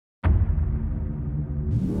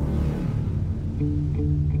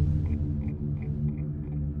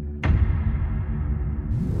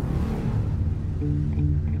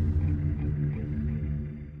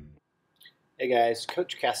guys,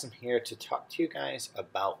 Coach Kassem here to talk to you guys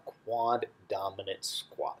about quad dominant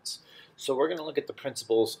squats. So we're going to look at the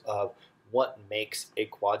principles of what makes a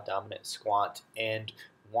quad dominant squat and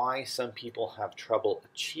why some people have trouble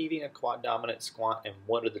achieving a quad dominant squat and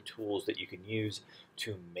what are the tools that you can use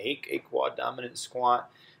to make a quad dominant squat,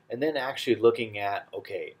 and then actually looking at,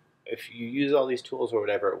 okay, if you use all these tools or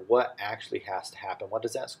whatever, what actually has to happen? What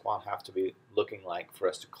does that squat have to be looking like for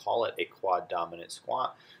us to call it a quad dominant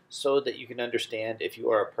squat, so that you can understand if you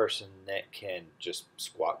are a person that can just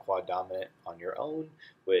squat quad dominant on your own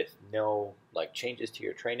with no changes to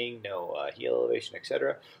your training, no heel elevation,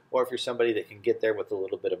 etc., or if you're somebody that can get there with a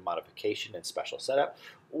little bit of modification and special setup,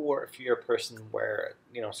 or if you're a person where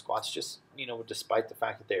squats just despite the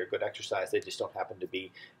fact that they are good exercise, they just don't happen to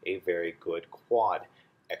be a very good quad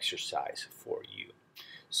exercise for you.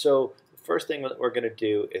 So the first thing that we're going to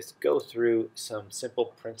do is go through some simple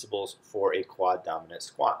principles for a quad dominant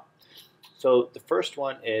squat. So the first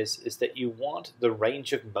one is that you want the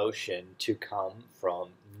range of motion to come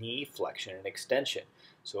from knee flexion and extension.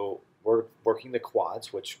 So we're working the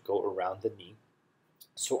quads, which go around the knee.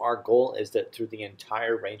 So our goal is that through the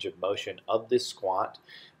entire range of motion of this squat,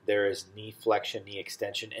 there is knee flexion, knee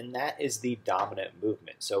extension, and that is the dominant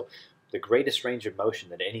movement. So the greatest range of motion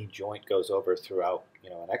that any joint goes over throughout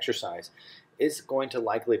an exercise is going to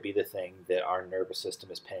likely be the thing that our nervous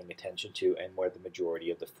system is paying attention to and where the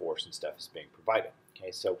majority of the force and stuff is being provided.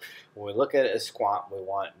 Okay, so when we look at a squat, we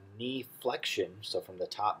want knee flexion, so from the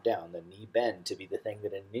top down, the knee bend to be the thing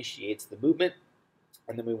that initiates the movement,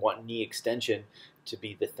 and then we want knee extension to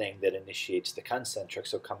be the thing that initiates the concentric,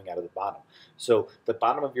 so coming out of the bottom. So the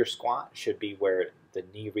bottom of your squat should be where the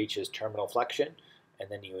knee reaches terminal flexion, and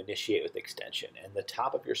then you initiate with extension. And the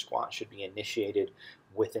top of your squat should be initiated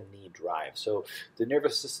with a knee drive. So the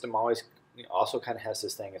nervous system always also kind of has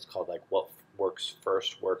this thing, it's called what works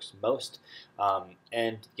first works most.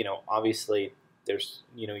 And obviously there's,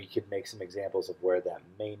 you could make some examples of where that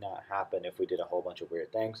may not happen if we did a whole bunch of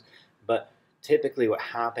weird things. But typically what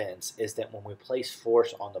happens is that when we place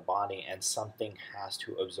force on the body and something has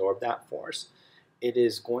to absorb that force, it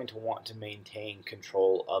is going to want to maintain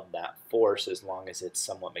control of that force as long as it's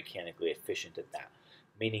somewhat mechanically efficient at that.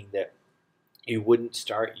 Meaning that you wouldn't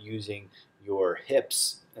start using your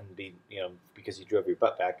hips and be, because you drove your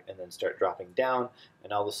butt back, and then start dropping down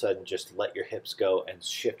and all of a sudden just let your hips go and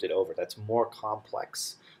shift it over. That's more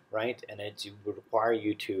complex, right? And it would require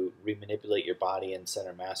you to remanipulate your body and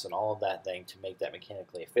center mass and all of that thing to make that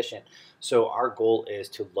mechanically efficient. So our goal is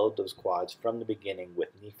to load those quads from the beginning with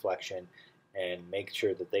knee flexion and make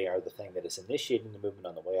sure that they are the thing that is initiating the movement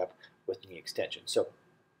on the way up with knee extension. So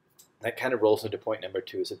that kind of rolls into point number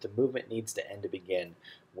 2, is that the movement needs to end to begin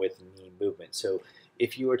with knee movement. So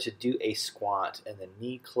if you were to do a squat and the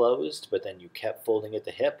knee closed, but then you kept folding at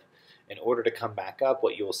the hip, in order to come back up,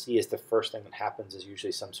 what you will see is the first thing that happens is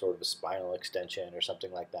usually some sort of a spinal extension or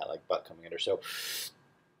something like that, like butt coming under. So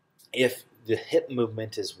if the hip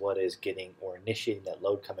movement is what is getting or initiating that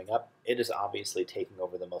load coming up, it is obviously taking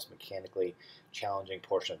over the most mechanically challenging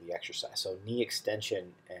portion of the exercise. So knee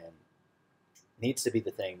extension needs to be the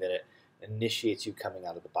thing that it initiates you coming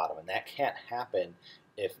out of the bottom, and that can't happen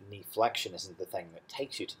if knee flexion isn't the thing that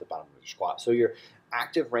takes you to the bottom of your squat. So your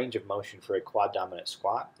active range of motion for a quad dominant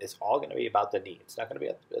squat is all going to be about the knee. It's not going to be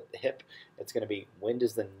at the hip. It's going to be, when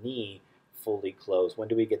does the knee fully close? When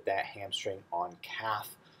do we get that hamstring on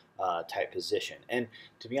calf type position? And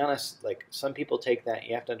to be honest, some people take that,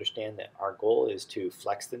 you have to understand that our goal is to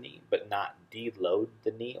flex the knee but not deload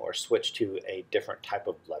the knee or switch to a different type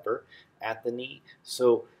of lever at the knee.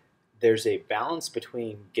 So there's a balance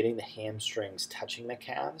between getting the hamstrings touching the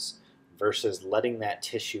calves versus letting that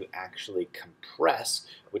tissue actually compress,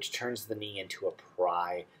 which turns the knee into a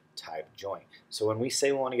pry type joint. So when we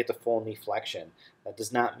say we want to get the full knee flexion, that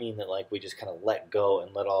does not mean that we just kind of let go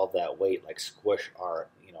and let all of that weight squish our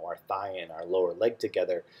our thigh and our lower leg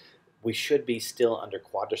together. We should be still under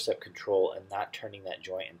quadricep control and not turning that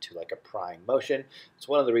joint into a prying motion. It's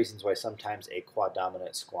one of the reasons why sometimes a quad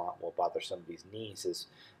dominant squat will bother some of these knees, is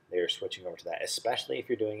they're switching over to that, especially if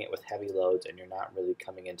you're doing it with heavy loads and you're not really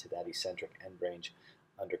coming into that eccentric end range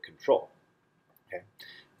under control. Okay.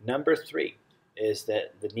 Number 3 is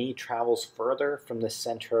that the knee travels further from the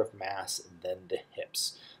center of mass than the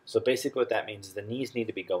hips. So basically what that means is the knees need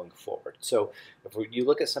to be going forward. So if you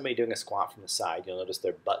look at somebody doing a squat from the side, you'll notice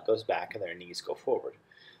their butt goes back and their knees go forward.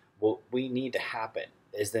 What we need to happen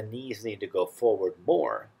is the knees need to go forward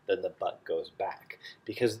more than the butt goes back,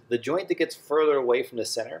 because the joint that gets further away from the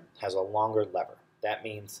center has a longer lever. That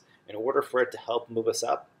means in order for it to help move us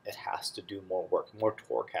up, it has to do more work. More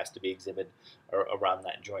torque has to be exhibited around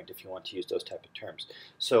that joint if you want to use those type of terms.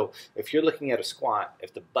 So if you're looking at a squat,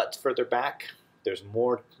 if the butt's further back, there's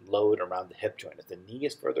more load around the hip joint. If the knee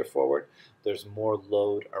is further forward, there's more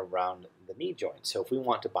load around the knee joint. So if we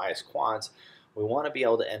want to bias quads, we want to be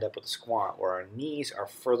able to end up with a squat where our knees are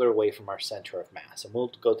further away from our center of mass. And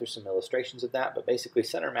we'll go through some illustrations of that, but basically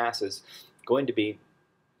center mass is going to be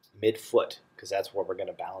mid-foot, because that's where we're going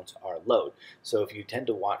to balance our load. So if you tend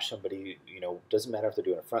to watch somebody, doesn't matter if they're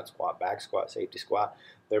doing a front squat, back squat, safety squat,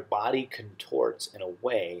 their body contorts in a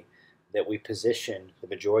way that we position the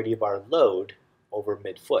majority of our load over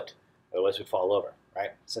mid-foot. Otherwise we fall over,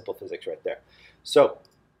 right? Simple physics right there. So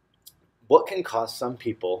what can cause some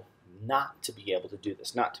people not to be able to do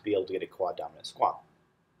this, not to be able to get a quad dominant squat?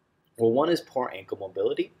 Well, one is poor ankle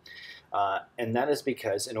mobility, and that is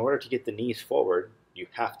because in order to get the knees forward, you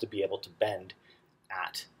have to be able to bend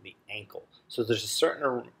at the ankle. So there's a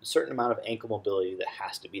certain amount of ankle mobility that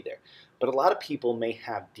has to be there. But a lot of people may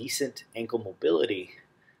have decent ankle mobility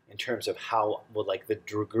in terms of how, well, like the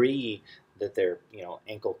degree that their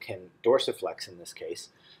ankle can dorsiflex in this case,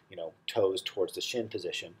 toes towards the shin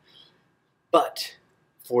position. But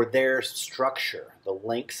for their structure, the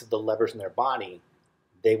lengths of the levers in their body,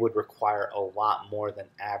 they would require a lot more than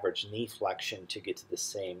average knee flexion to get to the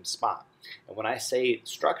same spot. And when I say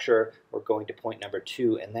structure, we're going to point number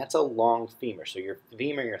 2, and that's a long femur. So your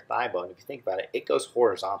femur, your thigh bone, if you think about it, it goes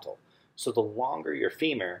horizontal. So the longer your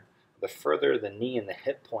femur, the further the knee and the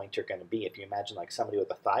hip point are going to be. If you imagine like somebody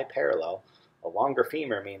with a thigh parallel, a longer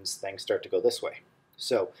femur means things start to go this way.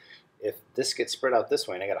 So if this gets spread out this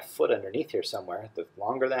way, and I got a foot underneath here somewhere, the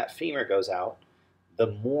longer that femur goes out, the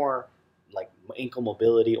more like ankle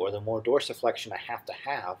mobility or the more dorsiflexion I have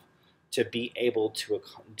to be able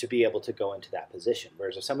to go into that position.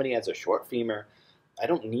 Whereas if somebody has a short femur, I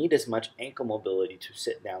don't need as much ankle mobility to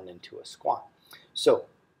sit down into a squat. So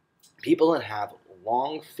people that have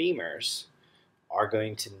long femurs are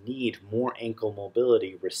going to need more ankle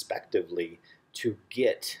mobility respectively to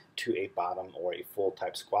get to a bottom or a full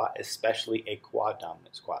type squat, especially a quad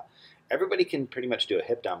dominant squat. Everybody can pretty much do a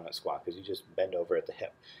hip dominant squat because you just bend over at the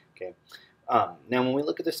hip. Okay. Now when we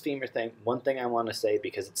look at this femur thing, one thing I want to say,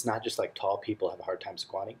 because it's not just like tall people have a hard time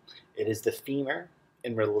squatting, it is the femur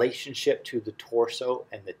in relationship to the torso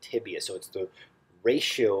and the tibia. So it's the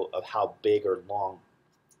ratio of how big or long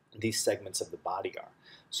these segments of the body are.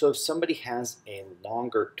 So if somebody has a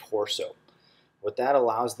longer torso, what that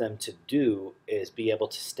allows them to do is be able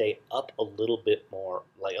to stay up a little bit more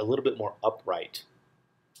upright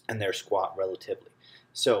in their squat relatively.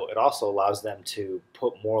 So it also allows them to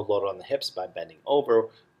put more load on the hips by bending over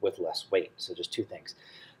with less weight. So just two things.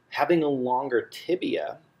 Having a longer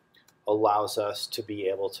tibia allows us to be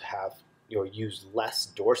able to have use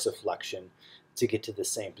less dorsiflexion to get to the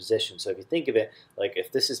same position. So if you think of it, like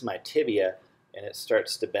if this is my tibia and it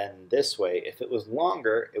starts to bend this way, if it was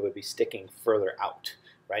longer, it would be sticking further out,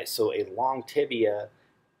 right? So a long tibia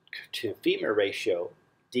to femur ratio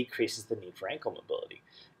decreases the need for ankle mobility.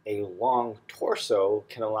 A long torso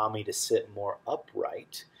can allow me to sit more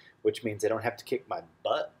upright, which means I don't have to kick my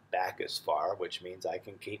butt back as far, which means I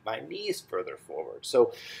can keep my knees further forward.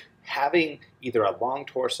 So having either a long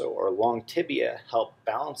torso or a long tibia helps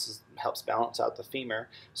balance out the femur.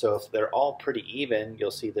 So if they're all pretty even, you'll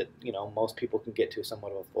see that most people can get to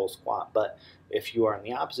somewhat of a full squat. But if you are in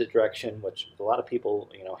the opposite direction, which a lot of people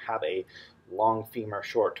have a long femur,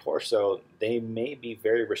 short torso, they may be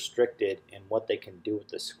very restricted in what they can do with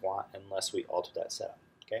the squat unless we alter that setup.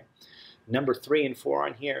 Okay. Number 3 and 4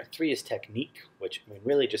 on here. 3 is technique, which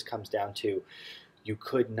really just comes down to you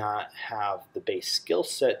could not have the base skill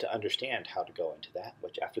set to understand how to go into that,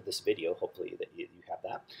 which after this video, hopefully that you have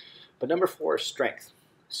that. But number 4 is strength.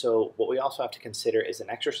 So what we also have to consider is an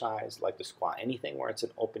exercise like the squat, anything where it's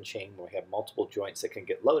an open chain where we have multiple joints that can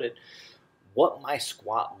get loaded. What my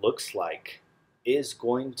squat looks like is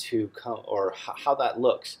going to come, or how that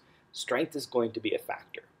looks, strength is going to be a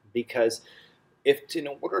factor, because in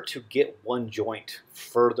order to get one joint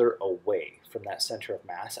further away from that center of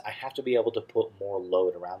mass, I have to be able to put more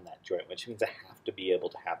load around that joint, which means I have to be able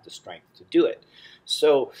to have the strength to do it.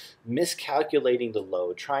 So miscalculating the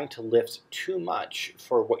load, trying to lift too much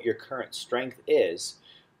for what your current strength is,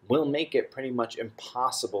 will make it pretty much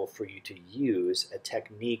impossible for you to use a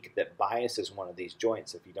technique that biases one of these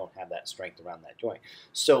joints if you don't have that strength around that joint.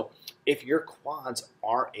 So if your quads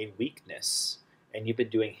are a weakness, and you've been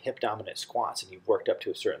doing hip dominant squats and you've worked up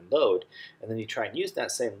to a certain load, and then you try and use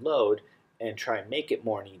that same load and try and make it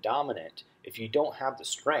more knee dominant, If you don't have the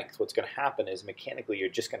strength, what's going to happen is mechanically you're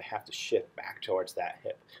just going to have to shift back towards that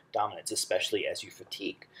hip dominance, especially as you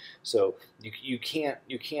fatigue. So you can't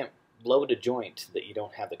load a joint that you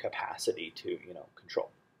don't have the capacity to control.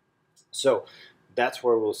 So that's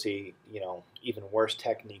where we'll see even worse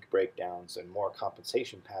technique breakdowns and more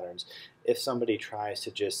compensation patterns if somebody tries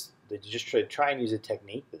to try and use a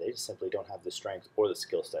technique that they just simply don't have the strength or the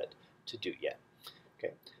skill set to do yet.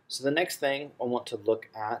 Okay, so the next thing I want to look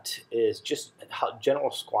at is just how general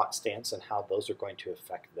squat stance and how those are going to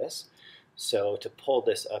affect this. So to pull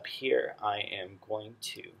this up here, I am going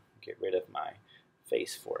to get rid of my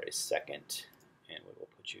face for a second, and we will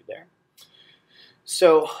put you there.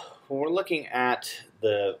 So when we're looking at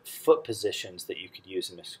the foot positions that you could use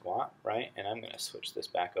in a squat, right, and I'm going to switch this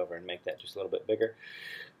back over and make that just a little bit bigger,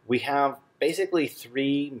 we have basically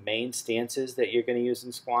three main stances that you're going to use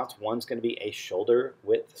in squats. One's going to be a shoulder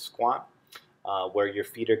width squat, where your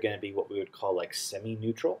feet are going to be what we would call like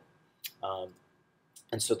semi-neutral.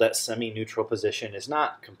 And so that semi-neutral position is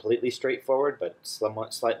not completely straightforward, but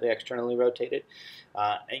somewhat slightly externally rotated.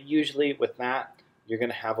 And usually with that, you're going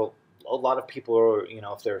to have a lot of people are,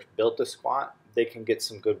 if they're built to squat, they can get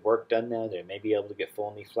some good work done there. They may be able to get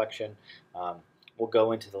full knee flexion. We'll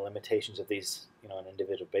go into the limitations of these, on an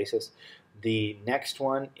individual basis. The next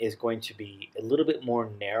one is going to be a little bit more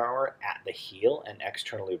narrower at the heel and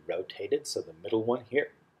externally rotated, so the middle one here.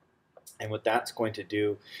 And what that's going to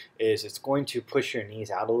do is it's going to push your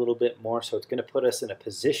knees out a little bit more, so it's going to put us in a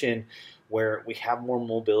position where we have more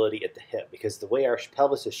mobility at the hip, because the way our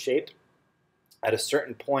pelvis is shaped, at a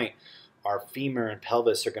certain point, our femur and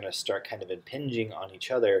pelvis are going to start kind of impinging on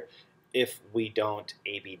each other if we don't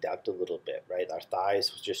abduct a little bit, right? Our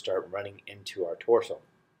thighs will just start running into our torso.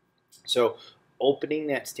 So opening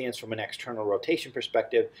that stance from an external rotation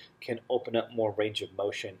perspective can open up more range of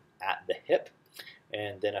motion at the hip.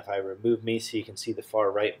 And then if I remove me so you can see the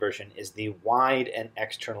far right version is the wide and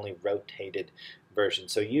externally rotated version.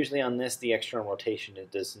 So usually on this, the external rotation,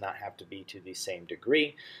 it does not have to be to the same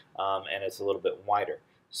degree, and it's a little bit wider.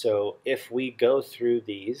 So if we go through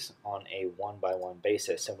these on a one-by-one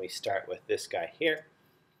basis, and we start with this guy here,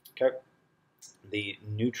 okay, the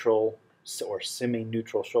neutral or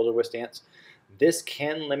semi-neutral shoulder width stance, this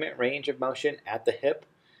can limit range of motion at the hip,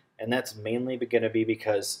 and that's mainly going to be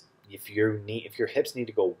because if your hips need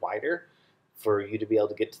to go wider for you to be able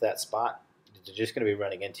to get to that spot, they're just going to be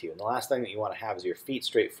running into you. And the last thing that you want to have is your feet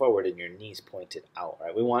straight forward and your knees pointed out,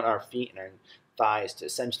 right? We want our feet and our thighs to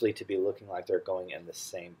essentially to be looking like they're going in the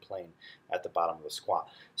same plane at the bottom of the squat.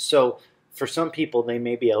 So for some people, they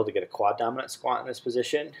may be able to get a quad dominant squat in this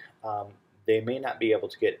position. They may not be able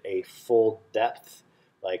to get a full depth,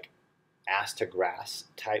 like ass to grass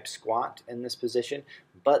type squat in this position,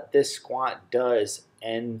 but this squat does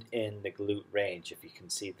end in the glute range, if you can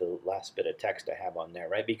see the last bit of text I have on there,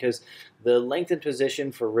 right? Because the lengthened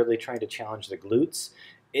position for really trying to challenge the glutes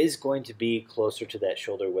is going to be closer to that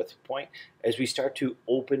shoulder width point. As we start to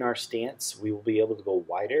open our stance, we will be able to go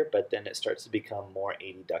wider, but then it starts to become more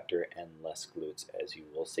adductor and less glutes, as you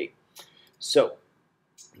will see. So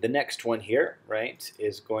the next one here, right,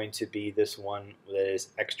 is going to be this one that is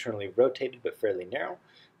externally rotated but fairly narrow.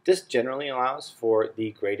 This generally allows for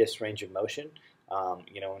the greatest range of motion,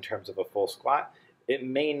 in terms of a full squat. It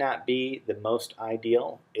may not be the most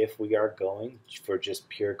ideal if we are going for just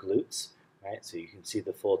pure glutes, right? So you can see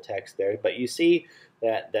the full text there, but you see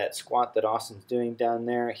that squat that Austin's doing down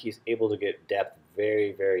there, he's able to get depth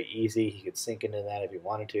very, very easy. He could sink into that if he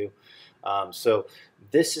wanted to. So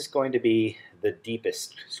this is going to be the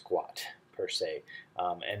deepest squat per se,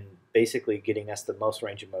 and basically getting us the most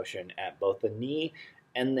range of motion at both the knee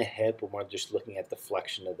and the hip when we're just looking at the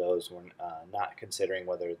flexion of those. We're not considering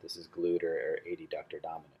whether this is glute or adductor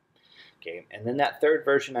dominant. Okay, and then that third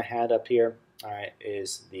version I had up here, all right,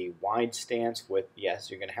 is the wide stance with,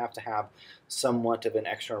 yes, you're going to have somewhat of an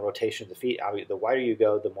external rotation of the feet. The wider you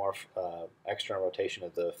go, the more external rotation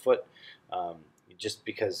of the foot, just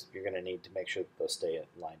because you're going to need to make sure that those stay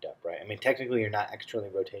lined up, right? I mean, technically you're not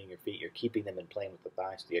externally rotating your feet, you're keeping them in plane with the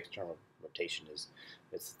thighs. So the external rotation is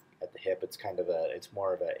at the hip. It's kind of it's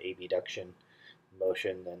more of a abduction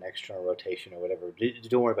motion than external rotation or whatever.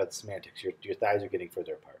 Don't worry about the semantics. Your thighs are getting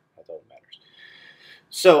further apart. That's all that matters.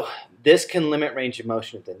 So this can limit range of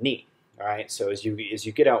motion at the knee. All right. So as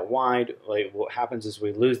you get out wide, like what happens is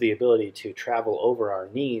we lose the ability to travel over our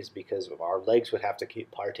knees because our legs would have to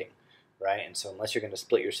keep parting, right? And so unless you're going to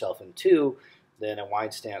split yourself in two, then a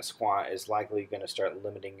wide stance squat is likely going to start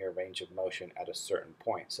limiting your range of motion at a certain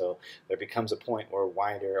point. So there becomes a point where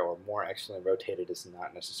wider or more externally rotated is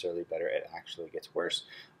not necessarily better. It actually gets worse.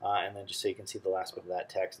 And then just so you can see the last bit of that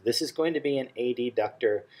text, this is going to be an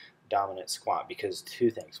adductor dominant squat because two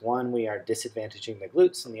things. One, we are disadvantaging the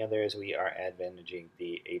glutes, and the other is we are advantaging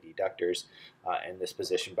the adductors in this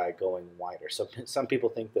position by going wider. So some people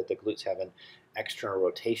think that the glutes have an external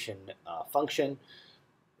rotation function.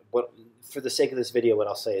 For the sake of this video, what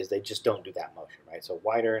I'll say is they just don't do that motion, right? So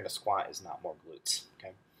wider in a squat is not more glutes,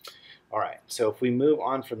 okay? All right, so if we move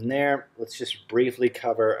on from there, let's just briefly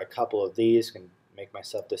cover a couple of these. I can make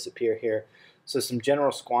myself disappear here. So some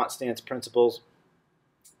general squat stance principles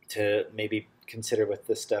to maybe consider with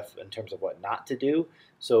this stuff in terms of what not to do.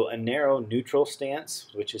 So a narrow neutral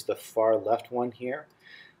stance, which is the far left one here,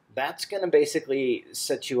 that's going to basically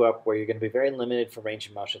set you up where you're going to be very limited for range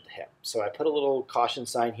of motion at the hip. So I put a little caution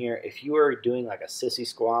sign here. If you are doing like a sissy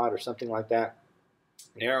squat or something like that,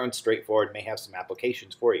 narrow and straightforward may have some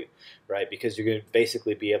applications for you, right? Because you're going to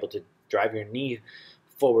basically be able to drive your knee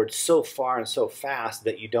forward so far and so fast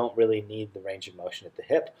that you don't really need the range of motion at the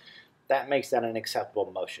hip. That makes that an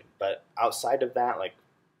acceptable motion. But outside of that, like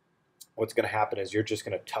what's going to happen is you're just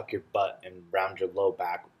going to tuck your butt and round your low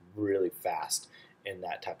back really fast in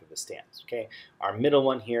that type of a stance. Okay, our middle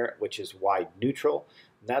one here, which is wide neutral,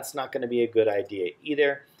 that's not going to be a good idea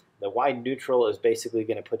either. The wide neutral is basically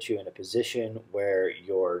going to put you in a position where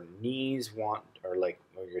your knees or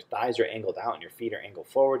your thighs are angled out and your feet are angled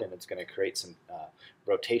forward, and it's going to create some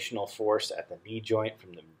rotational force at the knee joint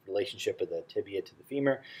from the relationship of the tibia to the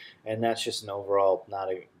femur, and that's just an overall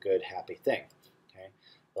not a good, happy thing. Okay,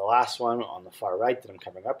 the last one on the far right that I'm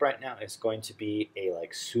covering up right now is going to be a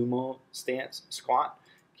like sumo stance squat.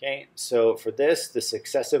 Okay, so for this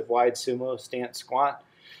excessive wide sumo stance squat,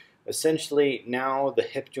 essentially now the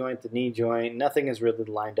hip joint, the knee joint, nothing is really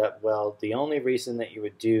lined up well. The only reason that you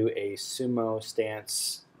would do a sumo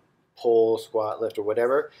stance pull, squat, lift, or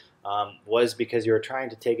whatever was because you were trying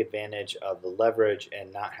to take advantage of the leverage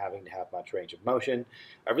and not having to have much range of motion.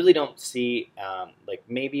 I really don't see, like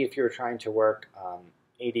maybe if you're trying to work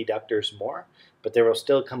adductors more, but there will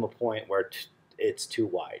still come a point where it's too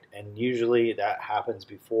wide. And usually that happens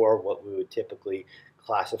before what we would typically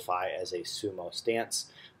classify as a sumo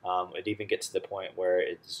stance. It even gets to the point where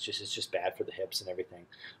it's just bad for the hips and everything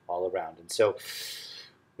all around. And so,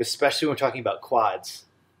 especially when we're talking about quads,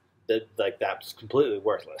 that's completely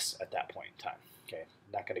worthless at that point in time. Okay,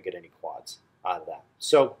 not going to get any quads out of that.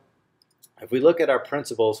 So, if we look at our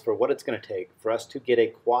principles for what it's going to take for us to get a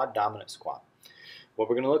quad dominant squat, what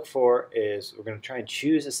we're going to look for is we're going to try and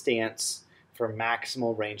choose a stance for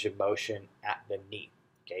maximal range of motion at the knee.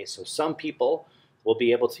 Okay, so some people will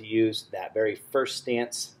be able to use that very first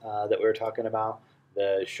stance that we were talking about,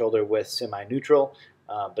 the shoulder width semi-neutral,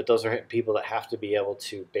 but those are people that have to be able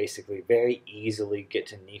to basically very easily get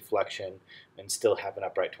to knee flexion and still have an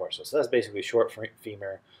upright torso. So that's basically short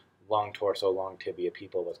femur, long torso, long tibia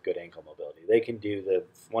people with good ankle mobility. They can do the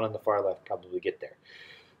one on the far left, probably get there.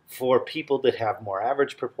 For people that have more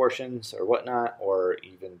average proportions or whatnot, or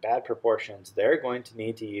even bad proportions, they're going to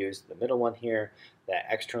need to use the middle one here, that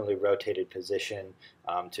externally rotated position,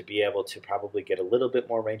 to be able to probably get a little bit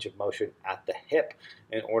more range of motion at the hip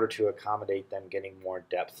in order to accommodate them getting more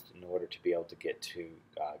depth in order to be able to get to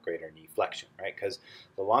greater knee flexion, right? Because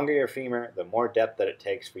the longer your femur, the more depth that it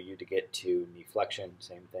takes for you to get to knee flexion.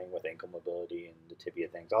 Same thing with ankle mobility and the tibia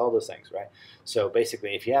things, all those things, right? So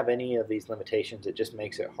basically, if you have any of these limitations, it just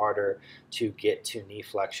makes it harder to get to knee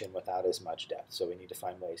flexion without as much depth. So we need to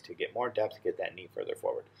find ways to get more depth to get that knee further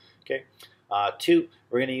forward. Okay. Two,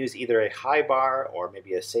 we're going to use either a high bar or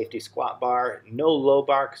maybe a safety squat bar. No low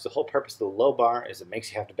bar, because the whole purpose of the low bar is it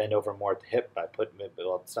makes you have to bend over more at the hip by putting it,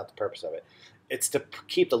 well, it's not the purpose of it. It's to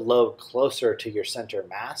keep the load closer to your center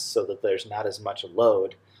mass so that there's not as much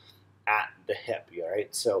load at the hip, all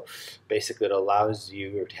right? So basically it allows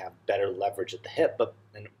you to have better leverage at the hip, but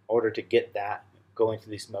in order to get that going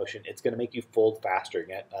through this motion, it's going to make you fold faster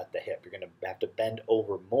at the hip. You're going to have to bend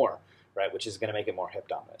over more, right, which is going to make it more hip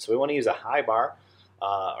dominant. So we want to use a high bar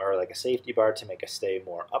or like a safety bar to make us stay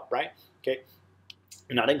more upright. Okay,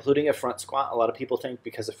 not including a front squat. A lot of people think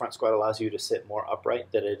because the front squat allows you to sit more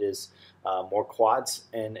upright that it is more quads,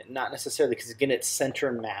 and not necessarily, because again it's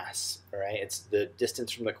center mass, right? It's the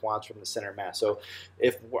distance from the quads from the center mass. So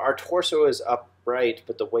if our torso is upright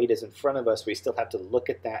but the weight is in front of us, we still have to look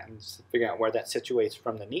at that and figure out where that situates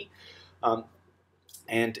from the knee.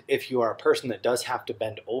 And if you are a person that does have to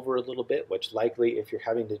bend over a little bit, which likely if you're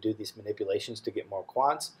having to do these manipulations to get more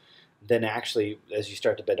quads, then actually as you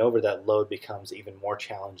start to bend over, that load becomes even more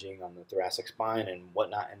challenging on the thoracic spine and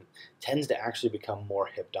whatnot, and tends to actually become more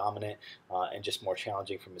hip dominant and just more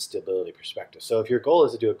challenging from a stability perspective. So if your goal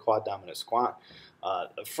is to do a quad dominant squat,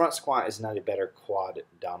 a front squat is not a better quad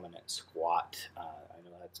dominant squat. I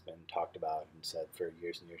know that's been talked about and said for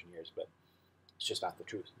years and years and years, but It's just not the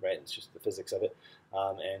truth, right? It's just the physics of it.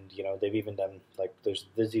 And you know, they've even done, like,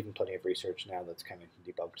 there's even plenty of research now that's kind of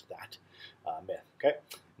debunked that myth. Okay.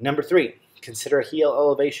 Number 3, consider heel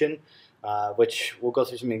elevation, which we'll go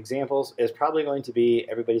through some examples, is probably going to be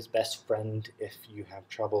everybody's best friend if you have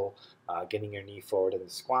trouble getting your knee forward in the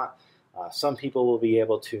squat. Some people will be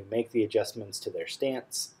able to make the adjustments to their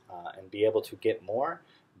stance and be able to get more,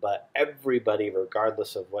 but everybody,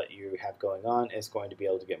 regardless of what you have going on, is going to be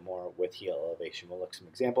able to get more with heel elevation. We'll look at some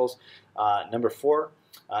examples. Number 4,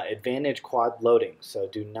 advantage quad loading. So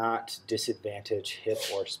do not disadvantage hip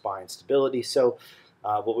or spine stability. So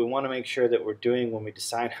what we want to make sure that we're doing when we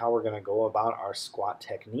decide how we're going to go about our squat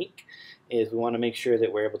technique is we want to make sure that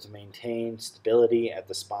we're able to maintain stability at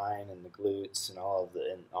the spine and the glutes and all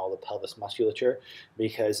the pelvis musculature,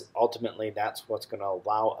 because ultimately that's what's going to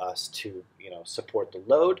allow us to, you know, support the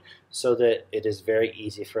load so that it is very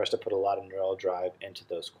easy for us to put a lot of neural drive into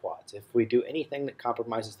those quads. If we do anything that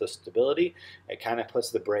compromises the stability, it kind of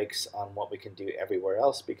puts the brakes on what we can do everywhere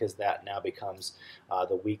else, because that now becomes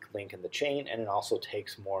the weak link in the chain, and it also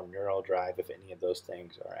takes more neural drive if any of those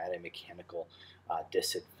things are at a mechanical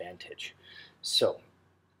disadvantage. So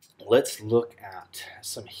let's look at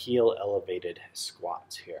some heel elevated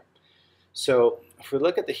squats here. So if we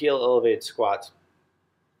look at the heel elevated squats,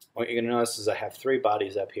 what you're going to notice is I have 3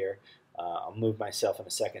 bodies up here. I'll move myself in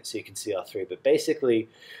a second so you can see all 3, but basically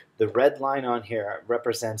the red line on here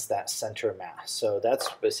represents that center mass. So that's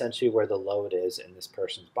essentially where the load is in this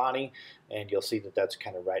person's body, and you'll see that that's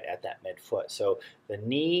kind of right at that midfoot. So the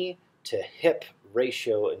knee to hip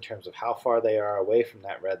ratio in terms of how far they are away from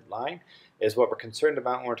that red line is what we're concerned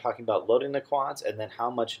about when we're talking about loading the quads, and then how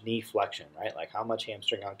much knee flexion, right? Like how much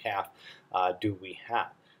hamstring on calf do we have?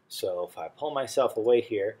 So if I pull myself away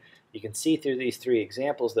here, you can see through these 3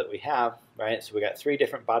 examples that we have, right? So we got 3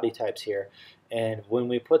 different body types here, and when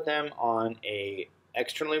we put them on a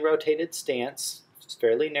externally rotated stance, it's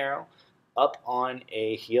fairly narrow, up on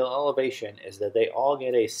a heel elevation, is that they all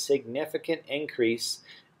get a significant increase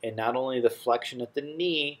in not only the flexion at the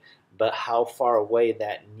knee, but how far away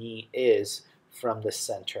that knee is from the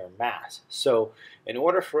center mass. So in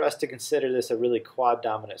order for us to consider this a really quad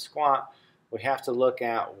dominant squat, we have to look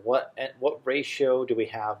at what ratio do we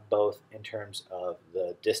have both in terms of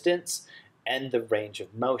the distance and the range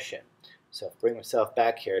of motion. So I'll bring myself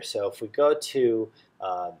back here. So if we go to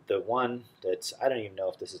the one that's, I don't even know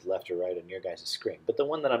if this is left or right on your guys' screen, but the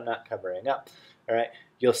one that I'm not covering up, all right,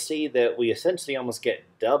 you'll see that we essentially almost get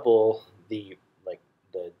double the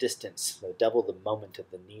distance, double the moment of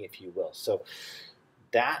the knee, if you will. So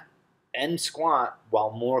that end squat,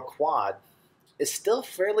 while more quad, is still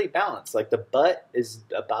fairly balanced. Like the butt is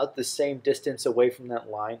about the same distance away from that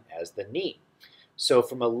line as the knee. So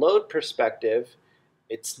from a load perspective,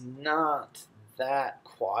 it's not that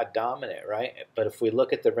quad dominant, right? But if we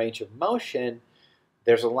look at the range of motion,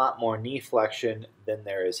 there's a lot more knee flexion than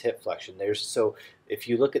there is hip flexion. So if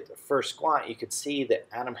you look at the first squat, you could see that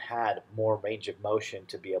Adam had more range of motion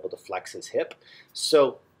to be able to flex his hip.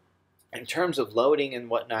 So in terms of loading and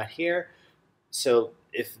whatnot here, so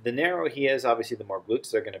if the narrower he is, obviously the more glutes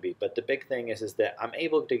they're going to be. But the big thing is that I'm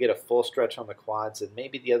able to get a full stretch on the quads, and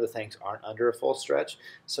maybe the other things aren't under a full stretch.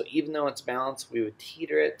 So even though it's balanced, we would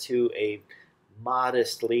teeter it to a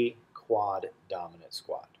modestly quad dominant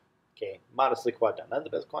squat. Okay, modestly quad dominant. Not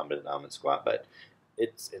the best quad dominant squat, but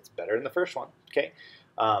it's better than the first one. Okay,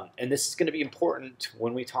 and this is going to be important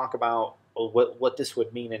when we talk about what this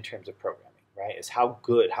would mean in terms of programming, right? Is how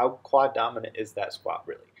quad dominant is that squat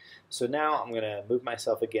really? So now I'm going to move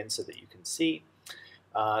myself again so that you can see.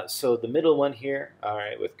 So the middle one here, all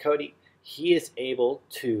right, with Cody, he is able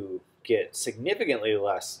to get significantly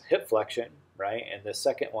less hip flexion, right? And the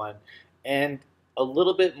second one, and a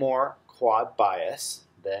little bit more quad bias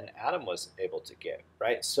than Adam was able to get,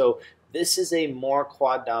 right? So this is a more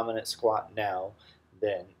quad dominant squat now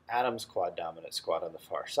than Adam's quad dominant squat on the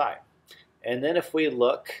far side. And then if we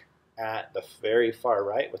look at the very far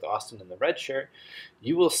right with Austin in the red shirt,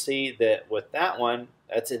 you will see that with that one,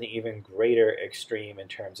 that's an even greater extreme in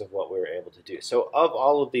terms of what we were able to do. So of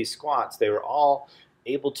all of these squats, they were all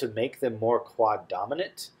able to make them more quad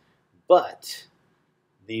dominant, but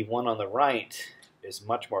the one on the right is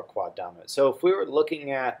much more quad dominant. So if we were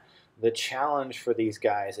looking at the challenge for these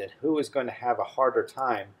guys and who is going to have a harder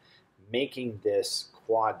time making this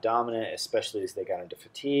quad dominant, especially as they got into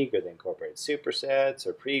fatigue or they incorporated supersets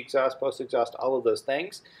or pre-exhaust, post-exhaust, all of those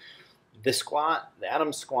things, the squat, the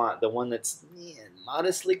Adam squat, the one that's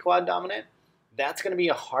modestly quad dominant, that's going to be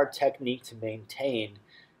a hard technique to maintain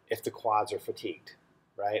if the quads are fatigued,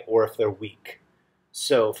 right, or if they're weak.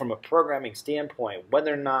 So from a programming standpoint,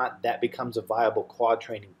 whether or not that becomes a viable quad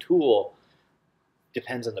training tool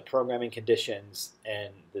depends on the programming conditions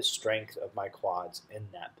and the strength of my quads in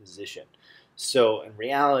that position. So in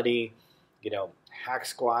reality, hack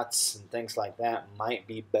squats and things like that might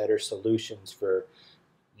be better solutions for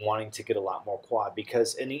wanting to get a lot more quad,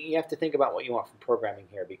 because, and you have to think about what you want from programming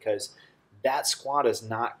here, because that squat is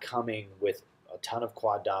not coming with a ton of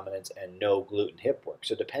quad dominance and no glute and hip work.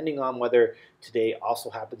 So depending on whether today also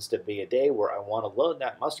happens to be a day where I want to load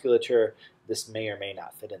that musculature, this may or may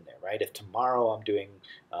not fit in there, right? If tomorrow I'm doing,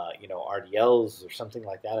 RDLs or something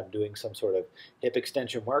like that, I'm doing some sort of hip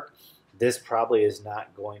extension work, this probably is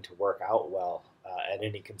not going to work out well at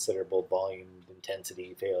any considerable volume,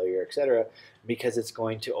 intensity, failure, etc., because it's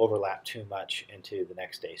going to overlap too much into the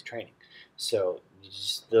next day's training. So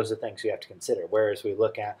those are things you have to consider. Whereas we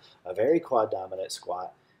look at a very quad dominant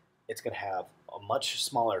squat, it's going to have a much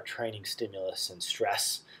smaller training stimulus and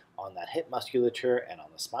stress on that hip musculature and on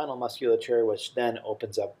the spinal musculature, which then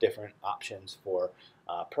opens up different options for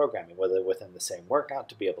programming, whether within the same workout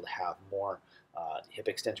to be able to have more hip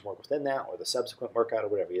extension work within that, or the subsequent workout, or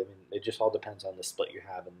whatever. I mean, it just all depends on the split you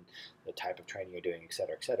have and the type of training you're doing, et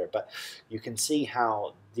cetera, et cetera. But you can see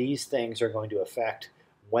how these things are going to affect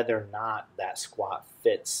whether or not that squat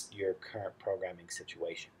fits your current programming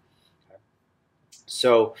situation. Okay?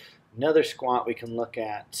 So another squat we can look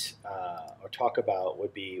at or talk about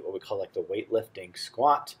would be what we call like the weightlifting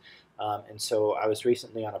squat. And so I was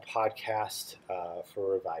recently on a podcast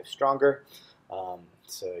for Revive Stronger.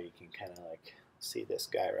 So you can kind of like see this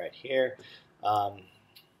guy right here.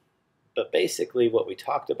 But basically what we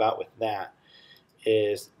talked about with that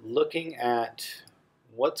is looking at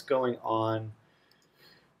what's going on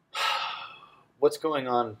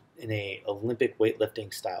in a Olympic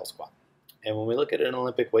weightlifting style squat. And when we look at an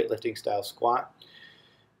Olympic weightlifting style squat,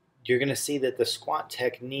 you're going to see that the squat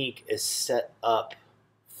technique is set up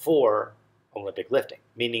for Olympic lifting,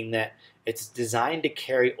 meaning that it's designed to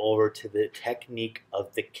carry over to the technique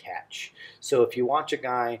of the catch. So if you watch a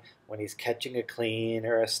guy when he's catching a clean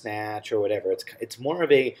or a snatch or whatever, it's more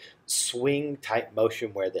of a swing type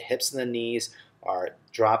motion where the hips and the knees are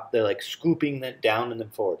dropped, they're like scooping that down and then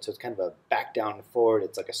forward. So it's kind of a back down and forward.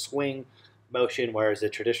 It's like a swing motion, whereas the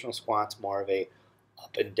traditional squat's more of a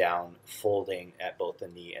up and down folding at both the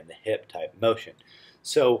knee and the hip type motion.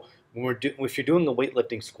 So if you're doing a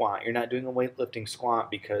weightlifting squat, you're not doing a weightlifting squat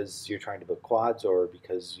because you're trying to build quads or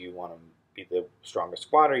because you want to be the strongest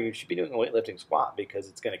squatter. You should be doing a weightlifting squat because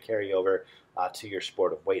it's going to carry over to your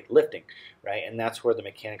sport of weightlifting, right? And that's where the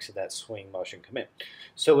mechanics of that swing motion come in.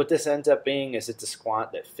 So what this ends up being is it's a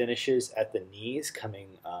squat that finishes at the knees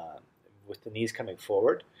with the knees coming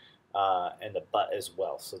forward and the butt as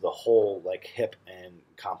well. So the whole like hip and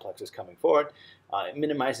complex is coming forward. It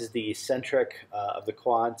minimizes the eccentric of the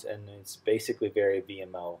quads, and it's basically very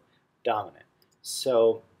VMO dominant.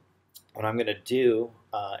 So what I'm going to do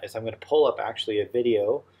is I'm going to pull up actually a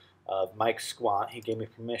video of Mike's squat. He gave me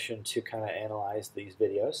permission to kind of analyze these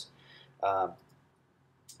videos.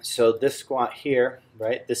 So this squat here,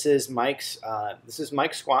 right? This is Mike's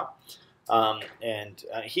squat, and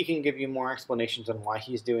he can give you more explanations on why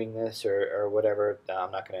he's doing this or whatever.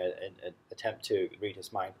 I'm not going to attempt to read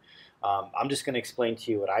his mind. I'm just going to explain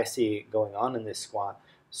to you what I see going on in this squat.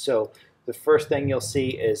 So the first thing you'll see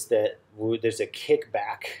is that there's a kick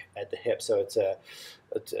back at the hip. So it's a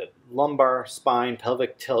lumbar spine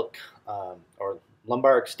pelvic tilt or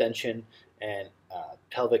lumbar extension and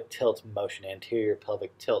pelvic tilt motion, anterior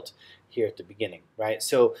pelvic tilt here at the beginning, right?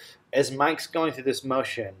 So as Mike's going through this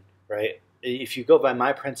motion, right, if you go by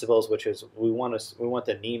my principles, which is we want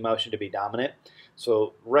the knee motion to be dominant.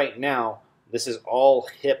 So right now, this is all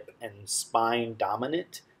hip and spine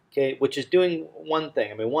dominant, okay, which is doing one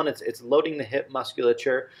thing. I mean, one, it's loading the hip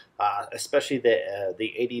musculature, especially the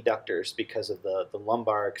adductors, because of the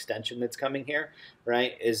lumbar extension that's coming here,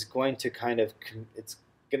 right, is going to kind of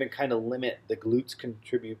limit the glutes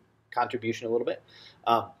contribution a little bit.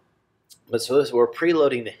 But so we're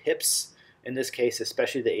preloading the hips in this case,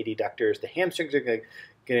 especially the adductors. The hamstrings are going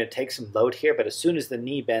to take some load here, but as soon as the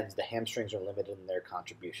knee bends, the hamstrings are limited in their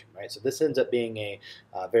contribution, right? So this ends up being a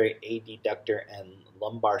very adductor and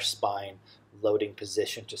lumbar spine loading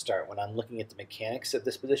position to start when I'm looking at the mechanics of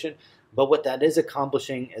this position. But what that is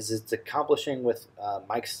accomplishing is it's accomplishing with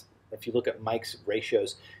Mike's, if you look at Mike's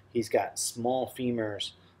ratios, he's got small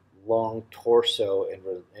femurs, long torso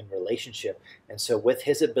in relationship. And so with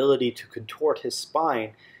his ability to contort his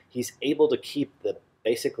spine, he's able to keep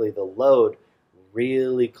basically the load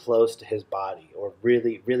really close to his body, or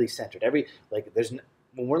really, really centered.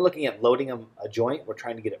 When we're looking at loading a joint, we're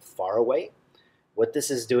trying to get it far away. What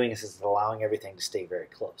this is doing is it's allowing everything to stay very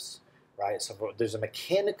close, right? So there's a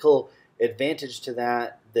mechanical advantage to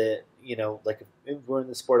that, you know, like if we're in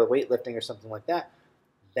the sport of weightlifting or something like that,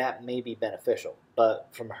 that may be beneficial. But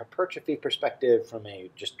from a hypertrophy perspective, from a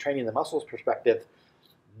just training the muscles perspective,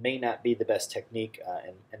 may not be the best technique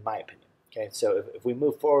in my opinion. Okay, so if we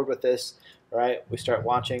move forward with this, right, we start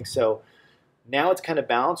watching. So now it's kind of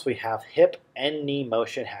balanced. We have hip and knee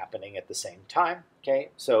motion happening at the same time. Okay,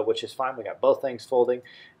 so which is fine. We got both things folding.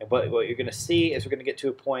 And what you're going to see is we're going to get to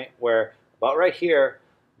a point where about right here,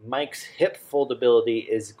 Mike's hip foldability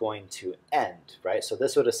is going to end, right? So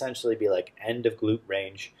this would essentially be like end of glute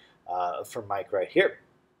range for Mike right here.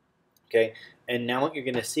 Okay, and now what you're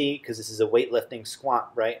going to see, because this is a weightlifting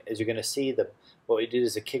squat, right, is you're going to see what we did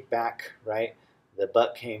is a kickback, right? The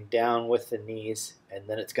butt came down with the knees, and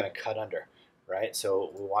then it's going to cut under, right?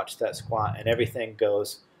 So we watch that squat, and everything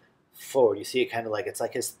goes forward. You see it kind of like, it's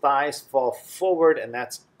like his thighs fall forward, and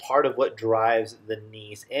that's part of what drives the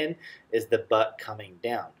knees in, is the butt coming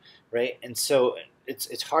down, right? And so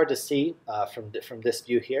it's hard to see from this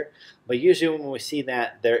view here, but usually when we see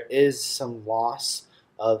that, there is some loss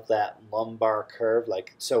of that lumbar curve.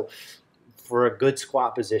 Like, so for a good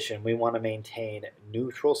squat position, we want to maintain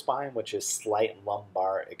neutral spine, which is slight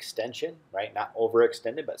lumbar extension, right? Not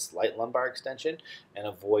overextended, but slight lumbar extension, and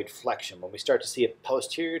avoid flexion. When we start to see a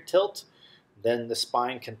posterior tilt, then the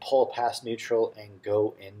spine can pull past neutral and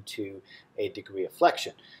go into a degree of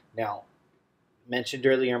flexion. Now, mentioned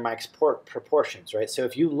earlier Mike's proportions, right? So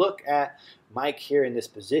if you look at Mike here in this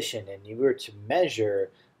position and you were to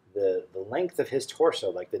measure the length of his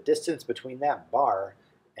torso, like the distance between that bar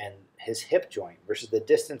and his hip joint versus the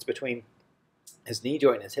distance between his knee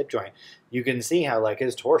joint and his hip joint, you can see how like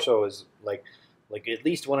his torso is like at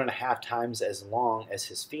least 1.5 times as long as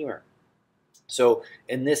his femur. So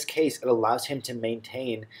in this case, it allows him to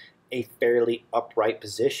maintain a fairly upright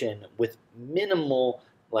position with minimal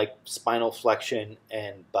like spinal flexion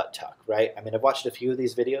and butt tuck, right? I mean, I've watched a few of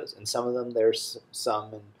these videos, and some of them there's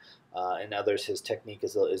some, and others his technique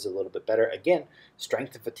is a little bit better. Again,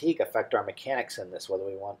 strength and fatigue affect our mechanics in this, whether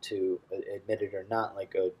we want to admit it or not.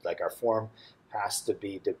 Like our form has to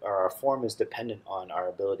be, or our form is dependent on our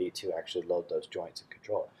ability to actually load those joints and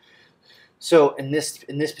control it. So in this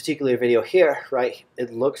particular video here, right,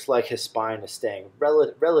 it looks like his spine is staying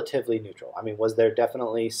relatively neutral. I mean, was there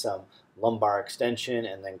definitely some lumbar extension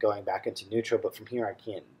and then going back into neutral? But from here, I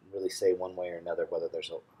can't really say one way or another whether there's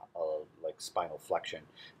a like spinal flexion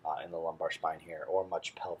in the lumbar spine here, or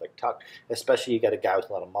much pelvic tuck. Especially you got a guy with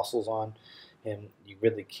a lot of muscles on him, you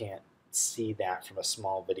really can't see that from a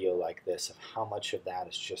small video like this of how much of that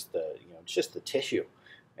is just just the tissue,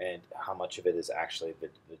 and how much of it is actually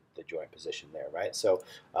the joint position there, right? So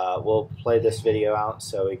we'll play this video out.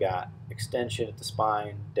 So we got extension at the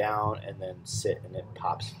spine, down, and then sit, and it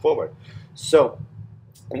pops forward. So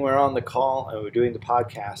when we're on the call and we're doing the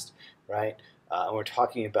podcast, right, and we're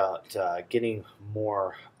talking about getting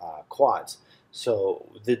more quads. So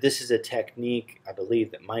this is a technique, I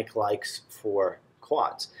believe, that Mike likes for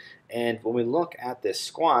quads. And when we look at this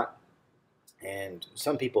squat, and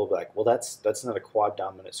some people will be like, well, that's not a quad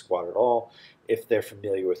dominant squat at all, if they're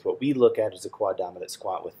familiar with what we look at as a quad dominant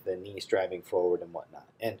squat with the knees driving forward and whatnot.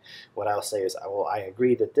 And what I'll say is, well, I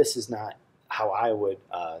agree that this is not how I would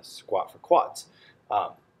squat for quads.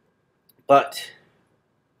 But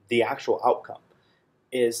the actual outcome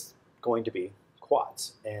is going to be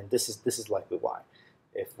quads, and this is likely why.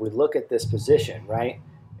 If we look at this position, right,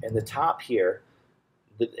 in the top here,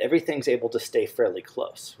 everything's able to stay fairly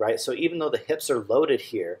close, right? So even though the hips are loaded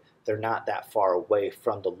here, they're not that far away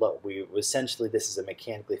from the load. Essentially, this is a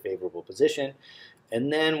mechanically favorable position.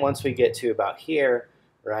 And then once we get to about here,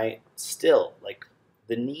 right, still, like,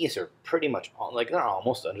 the knees are pretty much they're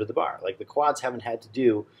almost under the bar. Like, the quads haven't had to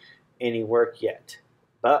do any work yet.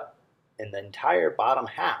 But in the entire bottom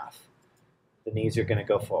half, the knees are going to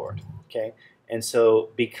go forward, okay? And so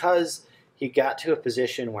because he got to a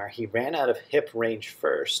position where he ran out of hip range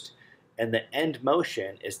first, and the end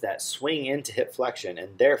motion is that swing into hip flexion,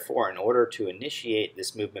 and therefore in order to initiate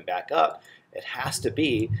this movement back up, it has to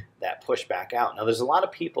be that push back out. Now there's a lot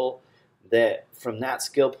of people that from that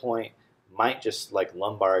skill point might just like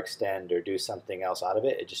lumbar extend or do something else out of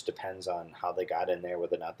it. It just depends on how they got in there,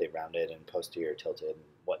 whether or not they rounded and posterior tilted and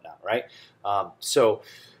whatnot, right? So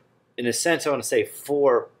in a sense, I want to say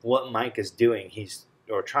for what Mike is doing,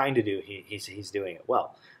 or trying to do, he's doing it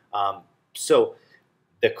well. So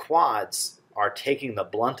the quads are taking the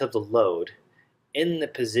blunt of the load in the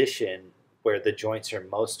position where the joints are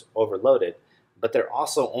most overloaded, but they're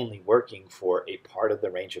also only working for a part of the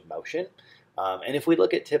range of motion. And if we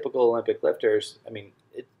look at typical Olympic lifters, I mean,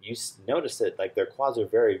 you notice that like their quads are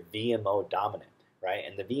very VMO dominant, right?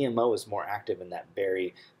 And the VMO is more active in that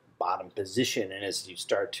very bottom position, and as you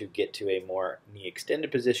start to get to a more knee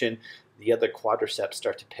extended position, the other quadriceps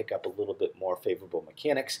start to pick up a little bit more favorable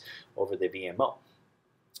mechanics over the VMO.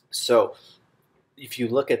 So if you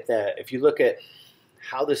look at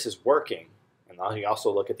how this is working, and you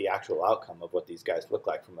also look at the actual outcome of what these guys look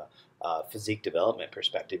like from a physique development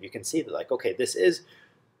perspective, you can see that, like, okay, this is,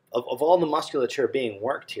 of all the musculature being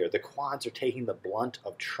worked here, the quads are taking the blunt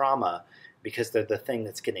of trauma because they're the thing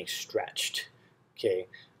that's getting stretched. Okay,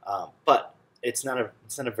 but it's not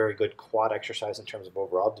a very good quad exercise in terms of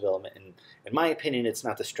overall development. And in my opinion, it's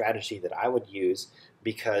not the strategy that I would use,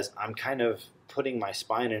 because I'm kind of putting my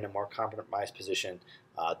spine in a more compromised position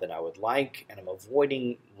than I would like, and I'm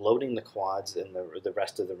avoiding loading the quads and the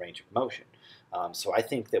rest of the range of motion. So I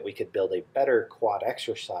think that we could build a better quad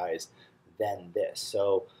exercise than this.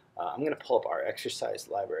 So I'm going to pull up our exercise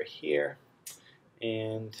library here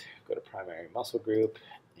and go to primary muscle group,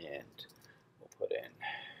 and we'll put in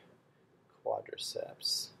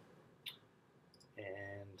quadriceps,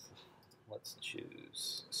 and let's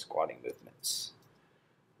choose squatting movements.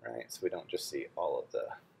 Right, so we don't just see all of the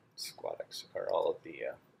quad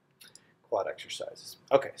exercises.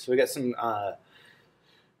 Okay, so we got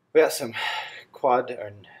some quad,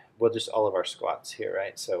 and we'll just all of our squats here,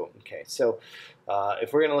 right? So okay, so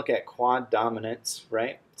if we're going to look at quad dominance,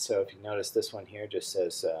 right? So if you notice, this one here just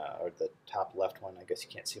says, or the top left one, I guess you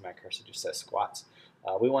can't see my cursor, just says squats.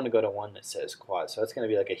 We want to go to one that says quad, so it's going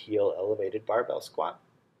to be like a heel elevated barbell squat.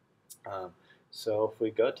 So if we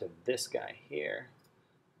go to this guy here,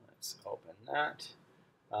 let's open that.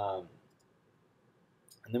 And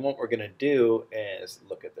then what we're going to do is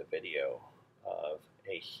look at the video of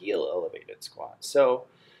a heel elevated squat. So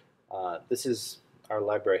this is our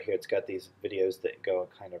library here. It's got these videos that go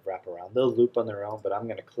kind of wrap around. They'll loop on their own, but I'm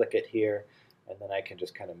going to click it here, and then I can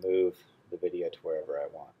just kind of move the video to wherever I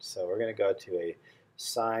want. So we're going to go to a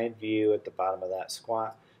side view at the bottom of that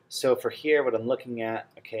squat. So for here, what I'm looking at,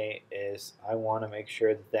 okay, is I want to make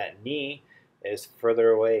sure that that knee is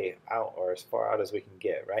further away out, or as far out as we can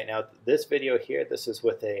get. Right now, this video here, this is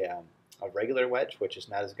with a regular wedge, which is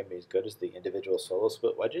not going to be as good as the individual solo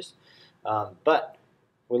split wedges. But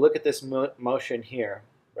we look at this motion here,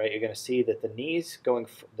 right? You're going to see that the knees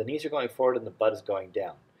are going forward and the butt is going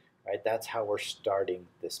down, right? That's how we're starting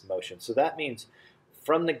this motion. So that means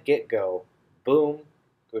from the get-go, boom,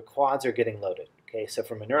 the quads are getting loaded. Okay, so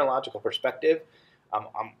from a neurological perspective, I'm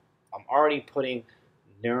already putting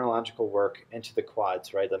neurological work into the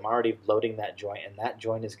quads, right? I'm already loading that joint, and that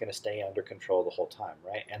joint is going to stay under control the whole time,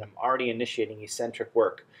 right? And I'm already initiating eccentric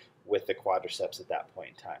work with the quadriceps at that point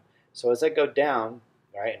in time. So as I go down,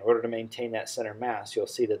 right, in order to maintain that center mass, you'll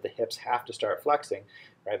see that the hips have to start flexing,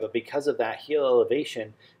 right? But because of that heel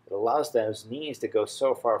elevation, it allows those knees to go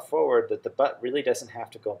so far forward that the butt really doesn't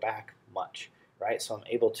have to go back much, right? So I'm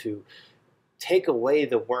able to take away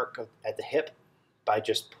the work at the hip by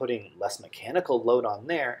just putting less mechanical load on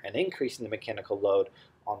there and increasing the mechanical load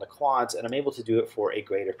on the quads, and I'm able to do it for a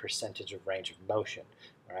greater percentage of range of motion,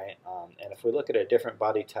 right? And if we look at a different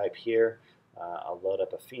body type here, I'll load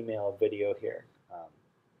up a female video here.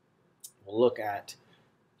 We'll look at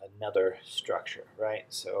another structure, right?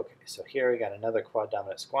 So okay, so here we got another quad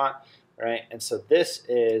dominant squat, right? And so this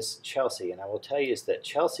is Chelsea, and I will tell you is that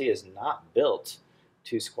Chelsea is not built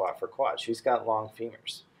to squat for quad. She's got long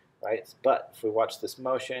femurs, right? But if we watch this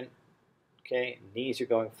motion, okay, knees are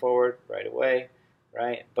going forward right away,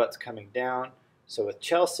 right? Butt's coming down. So with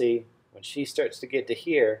Chelsea, when she starts to get to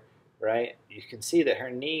here, right, you can see that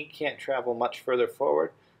her knee can't travel much further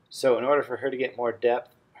forward. So in order for her to get more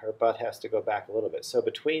depth, her butt has to go back a little bit. So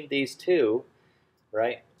between these two,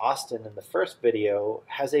 right, Austin in the first video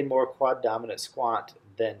has a more quad dominant squat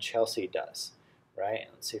than Chelsea does, right?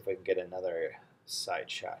 Let's see if we can get another side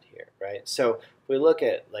shot here, right? So if we look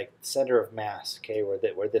at like center of mass, okay,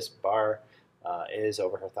 where this bar is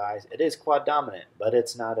over her thighs, it is quad dominant, but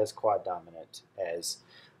it's not as quad dominant as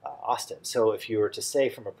Austin. So if you were to say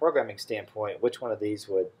from a programming standpoint, which one of these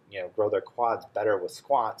would grow their quads better with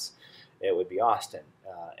squats, it would be Austin,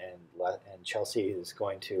 and Chelsea is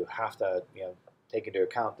going to have to take into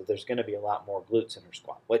account that there's going to be a lot more glutes in her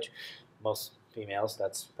squat, which most females,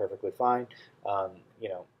 that's perfectly fine,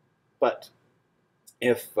 but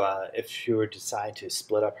if she were to decide to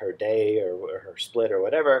split up her day or her split or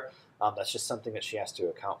whatever, that's just something that she has to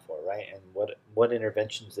account for, right? And what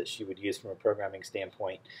interventions that she would use from a programming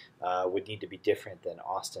standpoint would need to be different than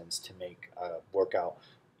Austin's to make a workout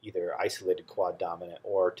either isolated quad dominant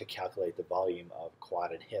or to calculate the volume of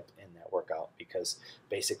quad and hip in that workout, because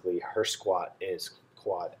basically her squat is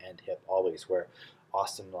quad and hip always, where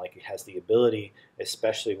Austin has the ability,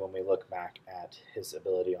 especially when we look back at his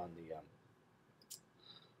ability on the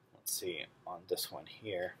let's see on this one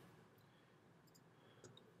here,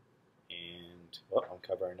 and oh, I'm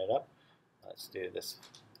covering it up. Let's do this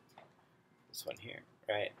one here,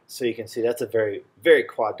 right? So you can see that's a very, very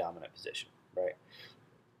quad dominant position, right?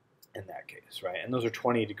 In that case, right? And those are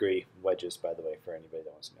 20-degree wedges, by the way, for anybody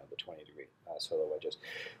that wants to know, the 20-degree solo wedges,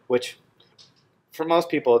 which for most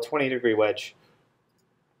people, a 20-degree wedge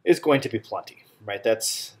is going to be plenty, right?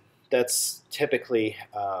 That's typically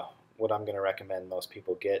what I'm going to recommend most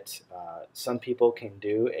people get. Some people can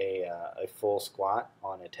do a full squat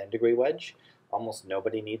on a 10-degree wedge. Almost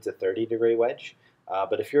nobody needs a 30-degree wedge.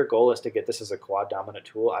 But if your goal is to get this as a quad dominant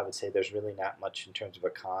tool, I would say there's really not much in terms of a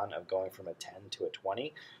con of going from a 10 to a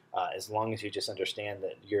 20, as long as you just understand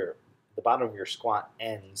that the bottom of your squat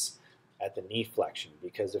ends at the knee flexion.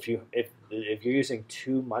 Because if you're using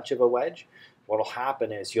too much of a wedge, what'll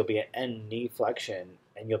happen is you'll be at end knee flexion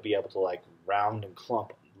and you'll be able to like round and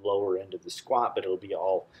clump lower into the squat, but it'll be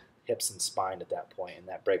all hips and spine at that point, and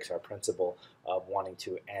that breaks our principle of wanting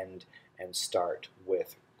to end and start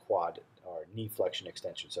with quad or knee flexion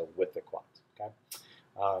extension, so with the quads. Okay,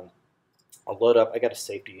 I'll load up. I got a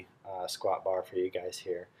safety squat bar for you guys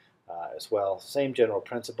here as well. Same general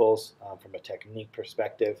principles from a technique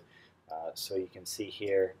perspective. So you can see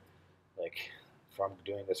here, like if I'm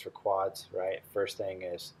doing this for quads, right? First thing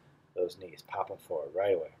is those knees, pop them forward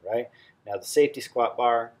right away, right? Now the safety squat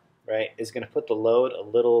bar, right, is going to put the load a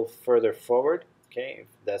little further forward. Okay,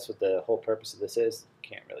 that's what the whole purpose of this is.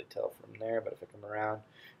 Can't really tell from there, but if I come around,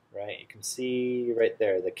 right, you can see right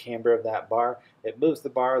there the camber of that bar. It moves the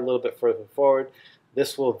bar a little bit further forward.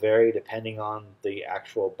 This will vary depending on the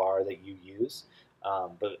actual bar that you use,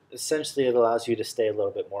 but essentially it allows you to stay a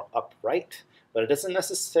little bit more upright, but it doesn't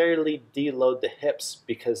necessarily deload the hips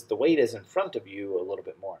because the weight is in front of you a little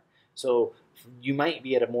bit more. So you might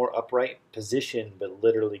be at a more upright position, but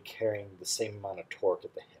literally carrying the same amount of torque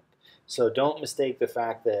at the hip. So don't mistake the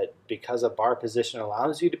fact that because a bar position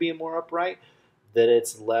allows you to be more upright, that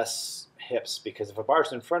it's less hips, because if a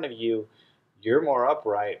bar's in front of you, you're more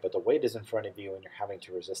upright, but the weight is in front of you and you're having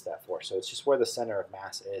to resist that force. So it's just where the center of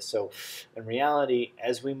mass is. So in reality,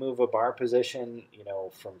 as we move a bar position, you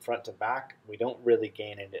know, from front to back, we don't really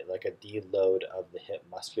gain into like a deload of the hip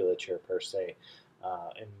musculature per se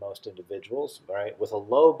in most individuals, right? With a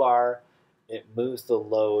low bar, it moves the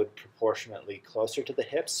load proportionately closer to the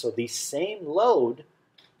hips. So the same load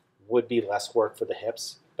would be less work for the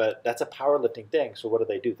hips, but that's a powerlifting thing. So what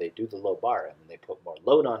do? They do the low bar and they put more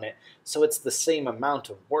load on it. So it's the same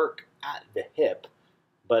amount of work at the hip,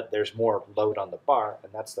 but there's more load on the bar,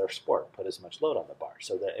 and that's their sport. Put as much load on the bar.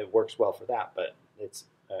 So that it works well for that, but it's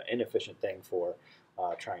an inefficient thing for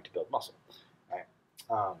trying to build muscle, right?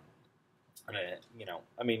 You know,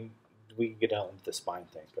 I mean, we can get down into the spine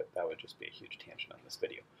thing, but that would just be a huge tangent on this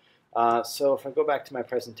video. So if I go back to my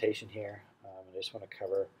presentation here, I just want to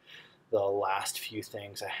cover the last few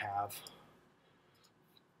things I have.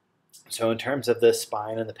 So in terms of the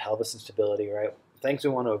spine and the pelvis and stability, right, things we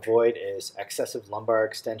want to avoid is excessive lumbar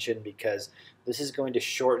extension, because this is going to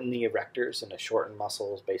shorten the erectors and to shorten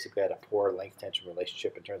muscles, basically at a poor length-tension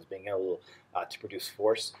relationship in terms of being able to produce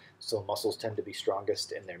force. So muscles tend to be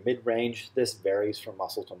strongest in their mid-range. This varies from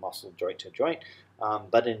muscle to muscle, joint to joint,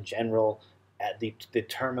 but in general, at the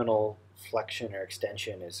terminal flexion or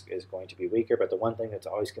extension is going to be weaker. But the one thing that's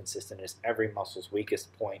always consistent is every muscle's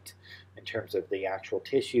weakest point in terms of the actual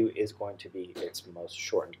tissue is going to be its most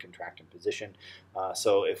shortened contracted position.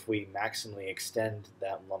 So if we maximally extend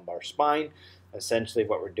that lumbar spine, essentially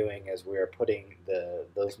what we're doing is we are putting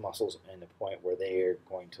those muscles in a point where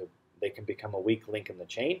they can become a weak link in the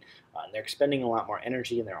chain, and they're expending a lot more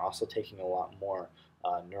energy, and they're also taking a lot more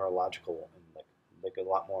neurological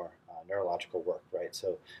work, right?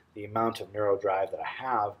 So the amount of neural drive that I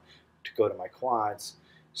have to go to my quads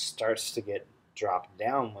starts to get dropped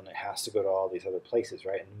down when it has to go to all these other places,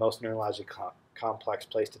 right? And the most neurologically complex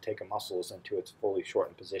place to take a muscle is into its fully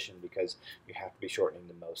shortened position, because you have to be shortening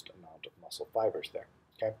the most amount of muscle fibers there,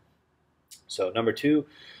 okay? So number two,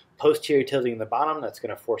 posterior tilting in the bottom. That's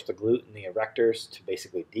going to force the glute and the erectors to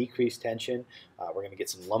basically decrease tension. We're going to get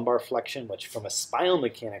some lumbar flexion, which from a spinal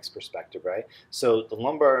mechanics perspective, right? So the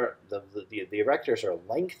lumbar, the erectors are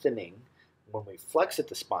lengthening when we flex at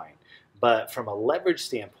the spine, but from a leverage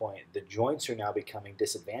standpoint, the joints are now becoming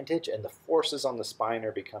disadvantaged, and the forces on the spine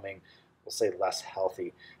are becoming, we'll say, less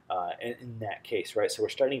healthy in that case, right? So we're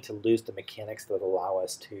starting to lose the mechanics that allow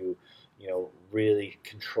us to, you know, really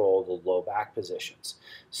control the low back positions.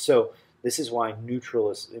 So This is why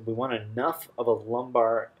neutral is, we want enough of a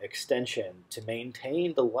lumbar extension to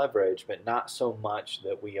maintain the leverage, but not so much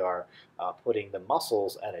that we are putting the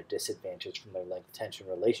muscles at a disadvantage from their length-tension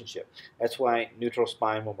relationship. That's why neutral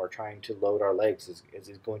spine, when we're trying to load our legs, is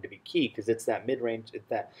going to be key, because it's that mid-range, it's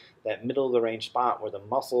that middle of the range spot where the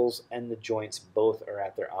muscles and the joints both are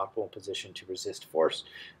at their optimal position to resist force,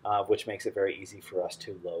 which makes it very easy for us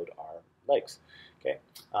to load our legs. Okay.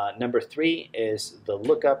 Number 3 is the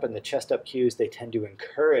look up and the chest up cues. They tend to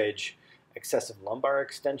encourage excessive lumbar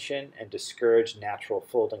extension and discourage natural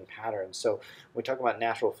folding patterns. So when we talk about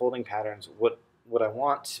natural folding patterns, what I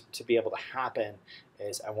want to be able to happen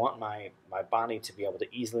is I want my body to be able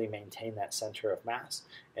to easily maintain that center of mass,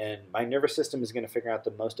 and my nervous system is going to figure out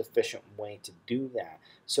the most efficient way to do that.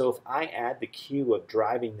 So if I add the cue of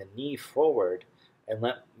driving the knee forward and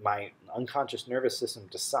let my unconscious nervous system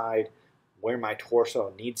decide where my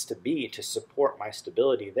torso needs to be to support my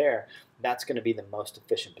stability there, that's going to be the most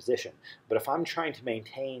efficient position. But if I'm trying to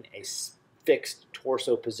maintain a fixed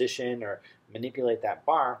torso position or manipulate that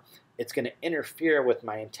bar, it's going to interfere with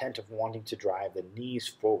my intent of wanting to drive the knees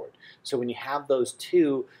forward. So when you have those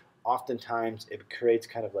two, oftentimes it creates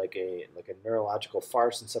kind of like a neurological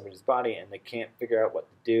farce in somebody's body, and they can't figure out what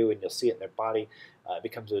to do, and you'll see it in their body. It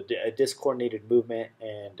becomes a discoordinated movement,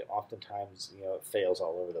 and oftentimes, it fails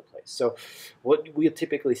all over the place. So what we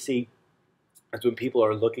typically see is when people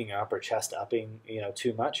are looking up or chest upping,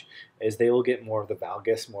 too much, is they will get more of the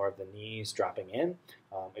valgus, more of the knees dropping in.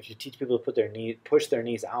 If you teach people to push their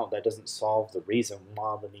knees out, that doesn't solve the reason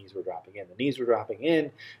why the knees were dropping in. The knees were dropping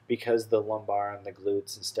in because the lumbar and the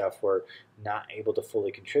glutes and stuff were not able to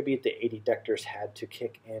fully contribute. The adductors had to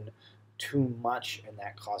kick in too much, and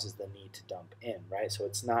that causes the knee to dump in, right? So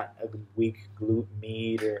it's not a weak glute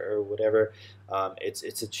med or whatever.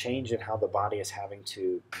 It's a change in how the body is having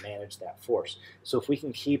to manage that force. So if we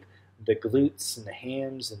can keep the glutes and the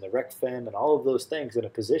hams and the rec fem and all of those things in a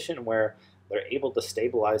position where they're able to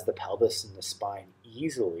stabilize the pelvis and the spine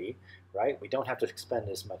easily, right? We don't have to expend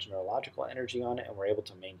as much neurological energy on it, and we're able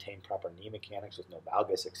to maintain proper knee mechanics with no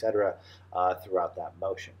valgus, etc., throughout that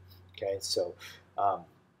motion. Okay, so I'm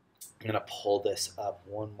going to pull this up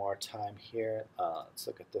one more time here. Let's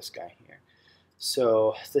look at this guy here.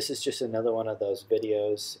 So this is just another one of those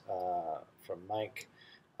videos from Mike.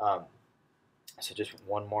 So just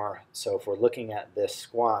one more. So if we're looking at this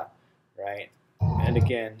squat, right, and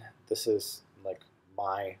again, this is like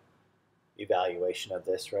my evaluation of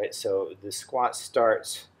this, right? So the squat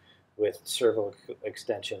starts with cervical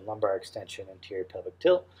extension, lumbar extension, anterior pelvic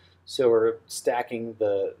tilt. So we're stacking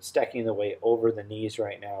the weight over the knees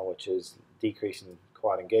right now, which is decreasing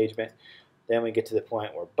quad engagement. Then we get to the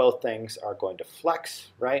point where both things are going to flex,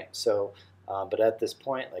 right? So, but at this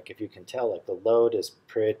point, like if you can tell, like the load is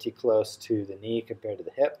pretty close to the knee compared to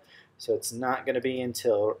the hip. So it's not going to be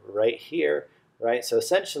until right here, right? So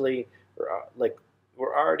essentially,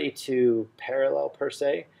 we're already to parallel per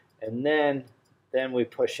se, and then we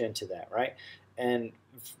push into that, right? And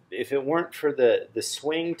if it weren't for the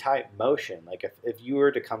swing type motion, like if you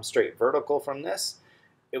were to come straight vertical from this,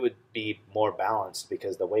 it would be more balanced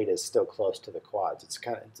because the weight is still close to the quads.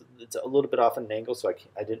 It's a little bit off an angle, so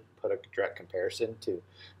I didn't put a direct comparison to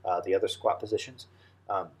the other squat positions.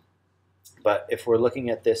 But if we're looking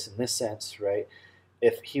at this in this sense, right,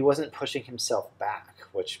 if he wasn't pushing himself back,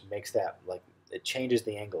 which makes that it changes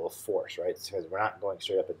the angle of force, right? Because we're not going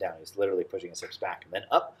straight up and down. He's literally pushing his hips back and then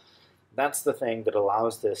up. That's the thing that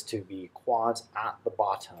allows this to be quads at the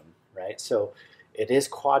bottom, right? So it is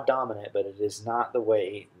quad dominant, but it is not the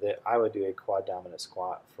way that I would do a quad dominant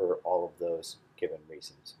squat for all of those given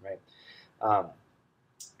reasons, right?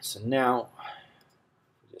 So now,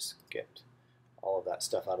 we just get all of that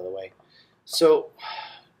stuff out of the way. So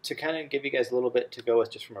to kind of give you guys a little bit to go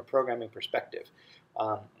with just from a programming perspective,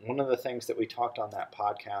 one of the things that we talked on that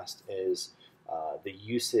podcast is the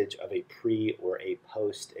usage of a pre or a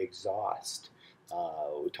post exhaust.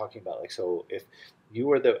 We're talking about so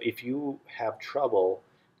if you have trouble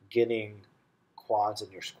getting quads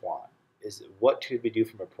in your squat, is what could we do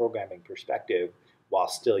from a programming perspective while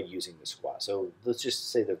still using the squat? So let's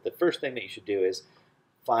just say that the first thing that you should do is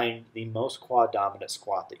find the most quad dominant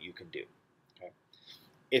squat that you can do. Okay?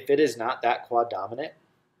 If it is not that quad dominant,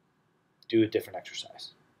 do a different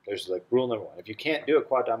exercise. There's rule number one. If you can't do a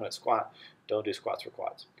quad dominant squat, don't do squats for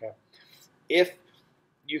quads. Okay. If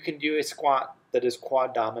you can do a squat that is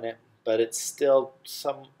quad dominant, but it's still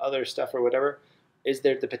some other stuff or whatever, is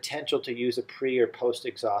there the potential to use a pre or post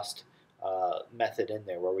exhaust method in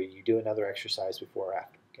there where you do another exercise before or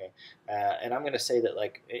after? Okay, and I'm going to say that,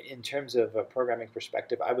 like, in terms of a programming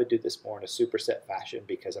perspective, I would do this more in a superset fashion,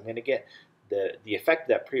 because I'm going to get the effect of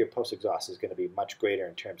that pre or post exhaust is going to be much greater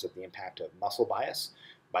in terms of the impact of muscle bias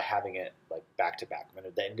by having it like back to back. I'm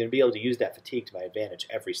going to be able to use that fatigue to my advantage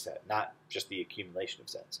every set, not just the accumulation of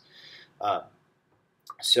sets.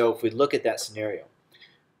 So if we look at that scenario,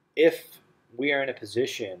 if we are in a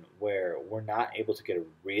position where we're not able to get a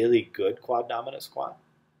really good quad dominant squat,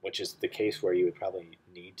 which is the case where you would probably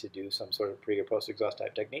need to do some sort of pre or post exhaust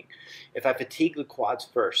type technique, if I fatigue the quads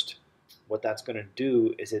first, what that's going to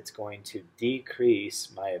do is it's going to decrease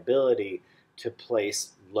my ability to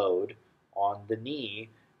place load on the knee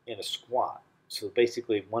in a squat. So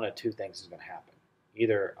basically one of two things is going to happen.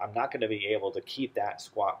 Either I'm not going to be able to keep that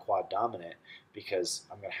squat quad dominant because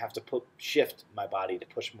I'm going to have to shift my body to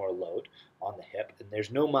push more load on the hip, and there's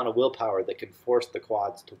no amount of willpower that can force the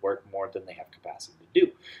quads to work more than they have capacity to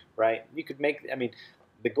do, right? You could make, I mean,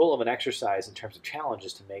 the goal of an exercise in terms of challenge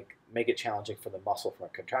is to make it challenging for the muscle from a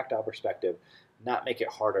contractile perspective, not make it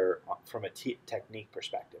harder from a technique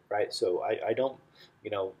perspective, right? So I don't, you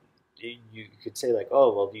know, you could say like,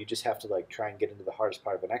 oh, well, you just have to like try and get into the hardest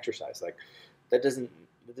part of an exercise. Like that doesn't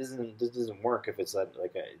work if it's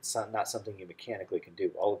like it's not something you mechanically can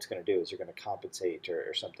do. All it's going to do is you're going to compensate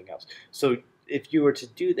or something else. So if you were to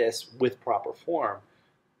do this with proper form,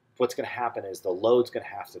 what's going to happen is the load's going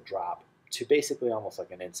to have to drop to basically almost like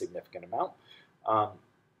an insignificant amount.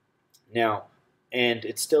 Now, and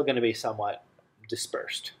it's still going to be somewhat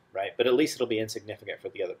dispersed, right? But at least it'll be insignificant for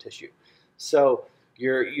the other tissue. So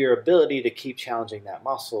your ability to keep challenging that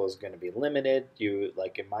muscle is going to be limited. You,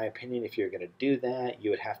 like, in my opinion, if you're going to do that, you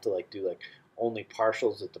would have to like do like only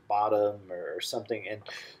partials at the bottom or something. And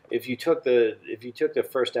if you took the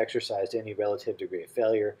first exercise to any relative degree of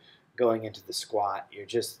failure going into the squat, you're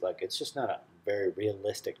just like, it's just not a very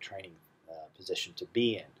realistic training position to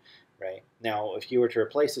be in, right? Now, if you were to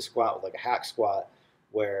replace the squat with like a hack squat,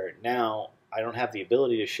 where now I don't have the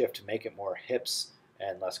ability to shift to make it more hips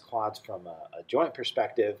and less quads from a joint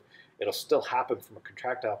perspective, it'll still happen from a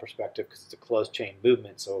contractile perspective because it's a closed chain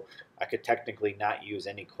movement. So I could technically not use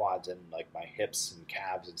any quads, and like my hips and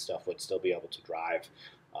calves and stuff would still be able to drive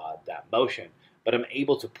that motion. But I'm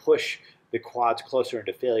able to push the quads closer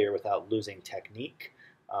into failure without losing technique,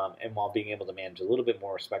 and while being able to manage a little bit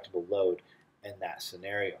more respectable load in that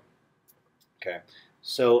scenario. Okay,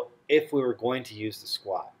 so if we were going to use the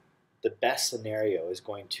squat, the best scenario is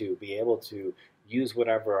going to be able to use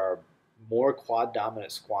whatever our more quad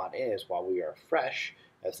dominant squat is while we are fresh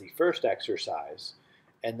as the first exercise,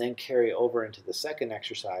 and then carry over into the second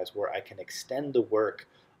exercise where I can extend the work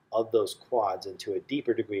of those quads into a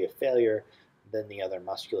deeper degree of failure than the other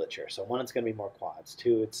musculature. So one, it's going to be more quads.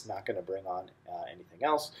 Two, it's not going to bring on anything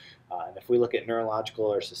else. And if we look at neurological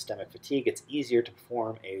or systemic fatigue, it's easier to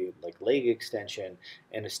perform a leg extension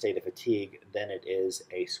in a state of fatigue than it is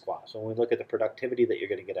a squat. So when we look at the productivity that you're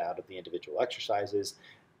going to get out of the individual exercises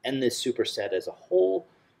and this superset as a whole,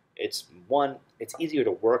 it's easier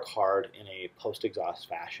to work hard in a post-exhaust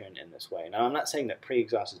fashion in this way. Now, I'm not saying that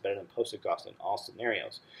pre-exhaust is better than post-exhaust in all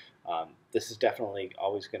scenarios. This is definitely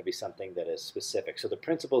always going to be something that is specific. So the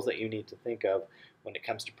principles that you need to think of when it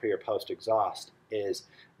comes to pre or post-exhaust is,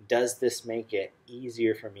 does this make it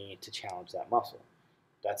easier for me to challenge that muscle?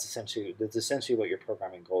 That's essentially what your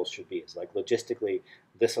programming goals should be. Is like, logistically,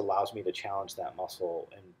 this allows me to challenge that muscle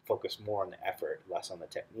and focus more on the effort, less on the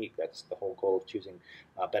technique. That's the whole goal of choosing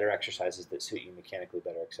better exercises that suit you mechanically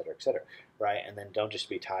better, et cetera, right? And then don't just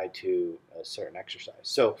be tied to a certain exercise.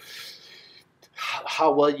 So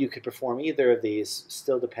how well you could perform either of these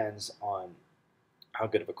still depends on how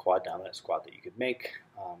good of a quad dominant squat that you could make.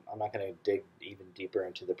 I'm not going to dig even deeper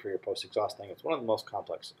into the pre or post exhaust thing. It's one of the most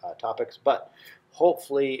complex topics, but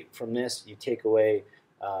hopefully from this you take away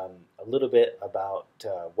a little bit about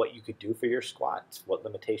what you could do for your squats, what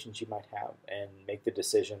limitations you might have, and make the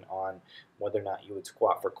decision on whether or not you would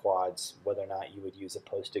squat for quads, whether or not you would use a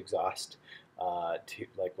post exhaust to,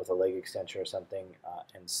 like with a leg extension or something,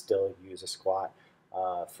 and still use a squat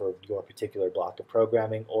for your particular block of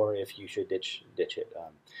programming, or if you should ditch it.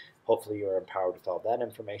 Hopefully you are empowered with all that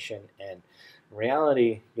information. And in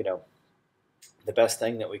reality, the best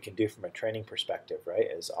thing that we can do from a training perspective, right,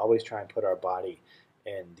 is always try and put our body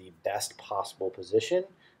in the best possible position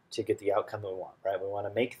to get the outcome that we want, right? We want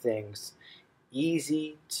to make things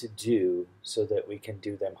easy to do so that we can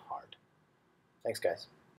do them hard. Thanks, guys.